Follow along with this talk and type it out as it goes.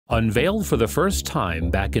Unveiled for the first time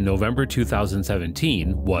back in November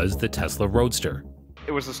 2017 was the Tesla Roadster.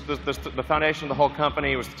 It was the foundation of the whole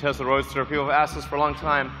company. It was the Tesla Roadster. People have asked us for a long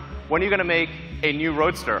time, when are you going to make a new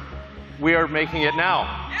Roadster? We are making it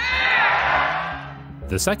now.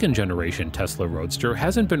 The second generation Tesla Roadster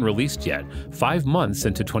hasn't been released yet, 5 months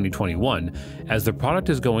into 2021, as the product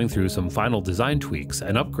is going through some final design tweaks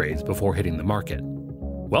and upgrades before hitting the market.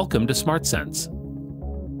 Welcome to SmartSense.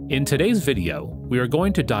 In today's video, we are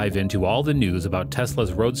going to dive into all the news about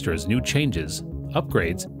Tesla's Roadster's new changes,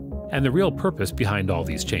 upgrades, and the real purpose behind all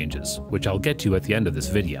these changes, which I'll get to at the end of this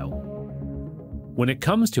video. When it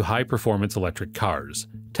comes to high-performance electric cars,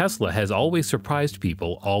 Tesla has always surprised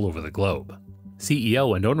people all over the globe.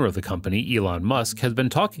 CEO and owner of the company, Elon Musk, has been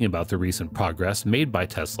talking about the recent progress made by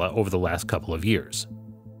Tesla over the last couple of years.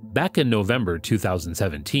 Back in November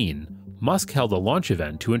 2017, Musk held a launch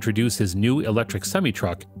event to introduce his new electric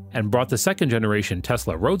semi-truck and brought the second-generation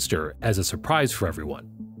Tesla Roadster as a surprise for everyone.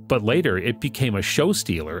 But later, it became a show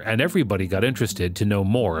stealer and everybody got interested to know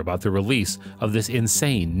more about the release of this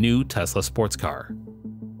insane new Tesla sports car.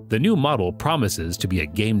 The new model promises to be a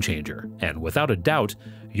game-changer, and without a doubt,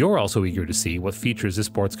 you're also eager to see what features this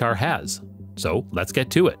sports car has. So let's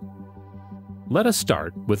get to it. Let us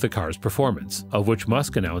start with the car's performance, of which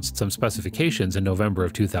Musk announced some specifications in November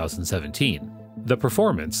of 2017. The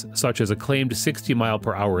performance, such as a claimed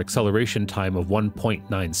 60-mile-per-hour acceleration time of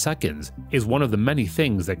 1.9 seconds, is one of the many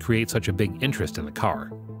things that create such a big interest in the car.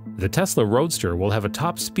 The Tesla Roadster will have a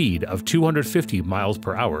top speed of 250 miles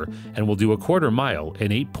per hour and will do a quarter mile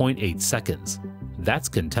in 8.8 seconds. That's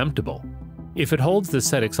contemptible. If it holds the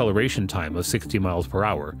set acceleration time of 60 miles per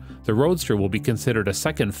hour, the Roadster will be considered a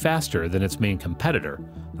second faster than its main competitor,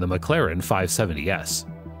 the McLaren 570S.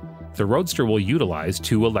 The Roadster will utilize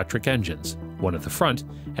 2 electric engines, one at the front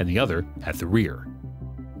and the other at the rear.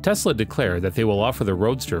 Tesla declared that they will offer the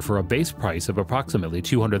Roadster for a base price of approximately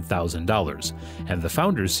 $200,000 and the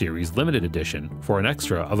Founders Series Limited Edition for an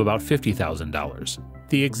extra of about $50,000.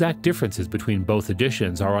 The exact differences between both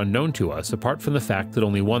editions are unknown to us apart from the fact that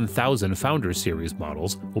only 1,000 Founders Series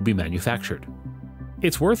models will be manufactured.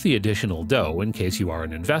 It's worth the additional dough in case you are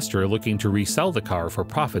an investor looking to resell the car for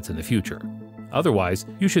profits in the future. Otherwise,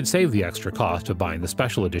 you should save the extra cost of buying the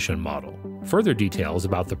special edition model. Further details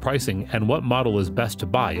about the pricing and what model is best to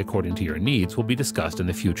buy according to your needs will be discussed in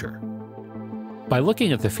the future. By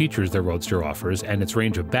looking at the features the Roadster offers and its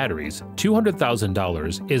range of batteries,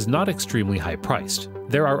 $200,000 is not extremely high-priced.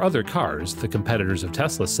 There are other cars the competitors of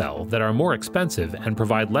Tesla sell that are more expensive and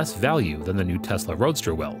provide less value than the new Tesla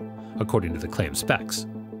Roadster will, according to the claimed specs.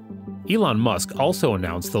 Elon Musk also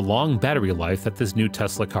announced the long battery life that this new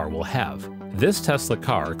Tesla car will have. This Tesla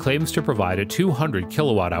car claims to provide a 200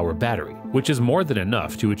 kilowatt-hour battery, which is more than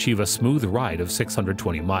enough to achieve a smooth ride of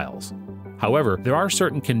 620 miles. However, there are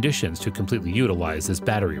certain conditions to completely utilize this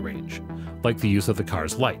battery range, like the use of the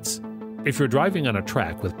car's lights. If you're driving on a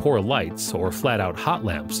track with poor lights or flat-out hot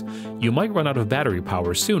lamps, you might run out of battery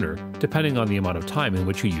power sooner, depending on the amount of time in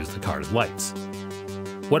which you use the car's lights.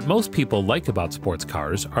 What most people like about sports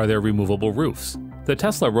cars are their removable roofs. The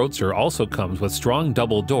Tesla Roadster also comes with strong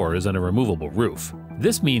double doors and a removable roof.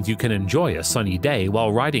 This means you can enjoy a sunny day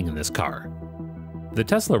while riding in this car. The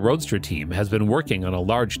Tesla Roadster team has been working on a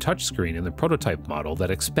large touchscreen in the prototype model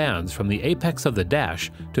that expands from the apex of the dash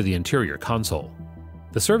to the interior console.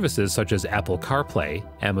 The services such as Apple CarPlay,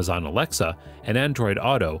 Amazon Alexa, and Android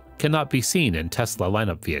Auto cannot be seen in Tesla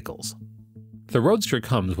lineup vehicles. The Roadster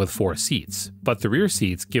comes with 4 seats, but the rear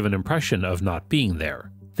seats give an impression of not being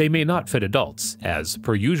there. They may not fit adults, as,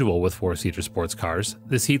 per usual with 4-seater sports cars,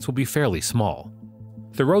 the seats will be fairly small.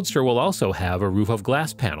 The Roadster will also have a roof of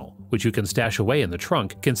glass panel, which you can stash away in the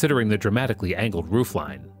trunk considering the dramatically angled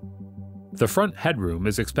roofline. The front headroom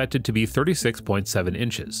is expected to be 36.7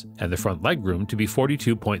 inches, and the front legroom to be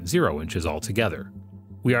 42.0 inches altogether.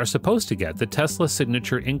 We are supposed to get the Tesla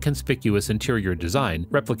signature inconspicuous interior design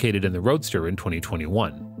replicated in the Roadster in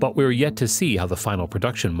 2021, but we're yet to see how the final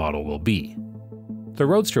production model will be. The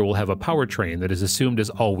Roadster will have a powertrain that is assumed as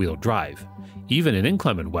all-wheel drive. Even in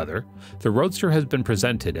inclement weather, the Roadster has been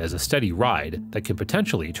presented as a steady ride that can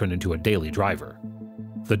potentially turn into a daily driver.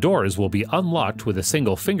 The doors will be unlocked with a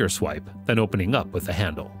single finger swipe, then opening up with the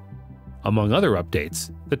handle. Among other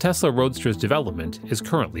updates, the Tesla Roadster's development is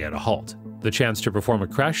currently at a halt. The chance to perform a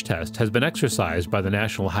crash test has been exercised by the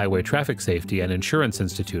National Highway Traffic Safety and Insurance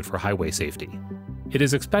Institute for Highway Safety. It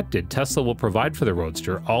is expected Tesla will provide for the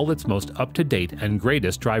Roadster all its most up-to-date and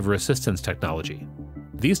greatest driver assistance technology.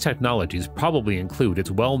 These technologies probably include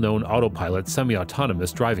its well-known autopilot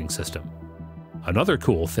semi-autonomous driving system. Another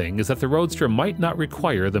cool thing is that the Roadster might not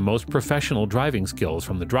require the most professional driving skills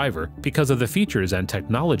from the driver because of the features and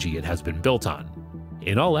technology it has been built on.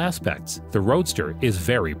 In all aspects, the Roadster is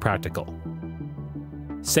very practical.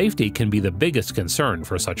 Safety can be the biggest concern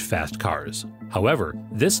for such fast cars. However,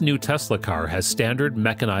 this new Tesla car has standard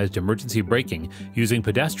mechanized emergency braking using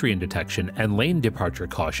pedestrian detection and lane departure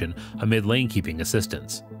caution amid lane keeping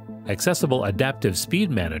assistance. Accessible Adaptive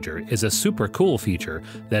Speed Manager is a super cool feature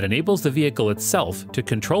that enables the vehicle itself to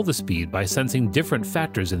control the speed by sensing different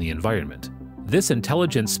factors in the environment. This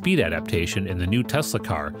intelligent speed adaptation in the new Tesla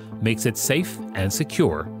car makes it safe and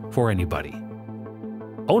secure for anybody.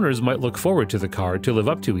 Owners might look forward to the car to live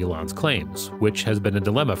up to Elon's claims, which has been a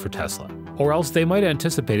dilemma for Tesla. Or else they might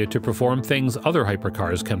anticipate it to perform things other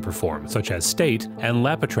hypercars can perform, such as state and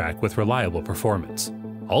lap a track with reliable performance.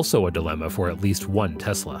 Also a dilemma for at least one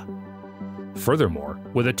Tesla. Furthermore,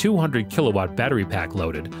 with a 200 kilowatt battery pack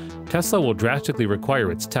loaded, Tesla will drastically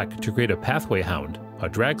require its tech to create a pathway hound, a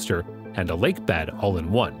dragster, and a lake bed all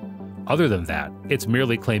in one. Other than that, it's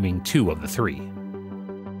merely claiming 2 of the 3.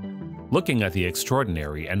 Looking at the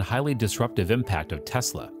extraordinary and highly disruptive impact of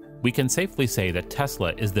Tesla, we can safely say that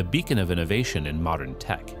Tesla is the beacon of innovation in modern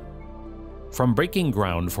tech. From breaking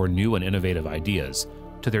ground for new and innovative ideas,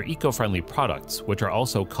 to their eco-friendly products, which are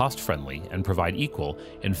also cost-friendly and provide equal,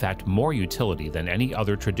 in fact more utility than any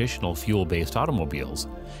other traditional fuel-based automobiles,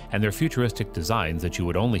 and their futuristic designs that you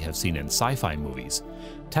would only have seen in sci-fi movies,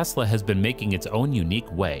 Tesla has been making its own unique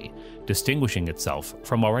way, distinguishing itself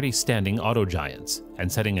from already standing auto giants,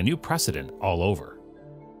 and setting a new precedent all over.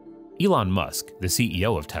 Elon Musk, the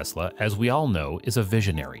CEO of Tesla, as we all know, is a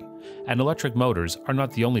visionary, and electric motors are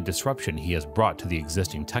not the only disruption he has brought to the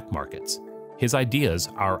existing tech markets. His ideas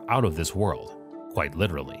are out of this world, quite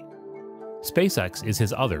literally. SpaceX is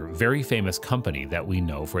his other very famous company that we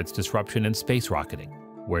know for its disruption in space rocketing,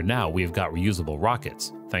 where now we've got reusable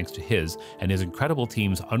rockets, thanks to his and his incredible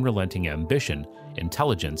team's unrelenting ambition,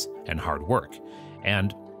 intelligence, and hard work.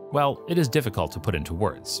 And, well, it is difficult to put into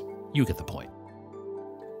words. You get the point.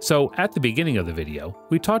 So, at the beginning of the video,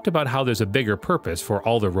 we talked about how there's a bigger purpose for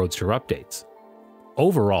all the Roadster updates.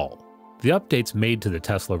 Overall, the updates made to the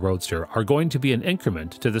Tesla Roadster are going to be an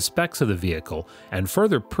increment to the specs of the vehicle and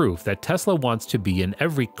further proof that Tesla wants to be in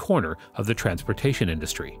every corner of the transportation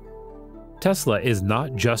industry. Tesla is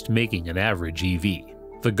not just making an average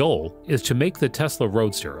EV. The goal is to make the Tesla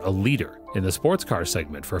Roadster a leader in the sports car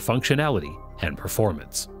segment for functionality and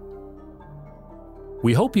performance.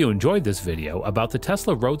 We hope you enjoyed this video about the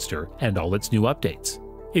Tesla Roadster and all its new updates.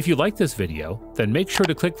 If you like this video, then make sure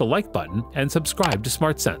to click the like button and subscribe to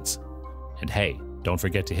Smart Sense. And hey, don't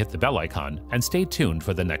forget to hit the bell icon and stay tuned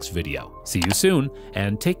for the next video. See you soon,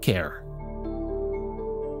 and take care.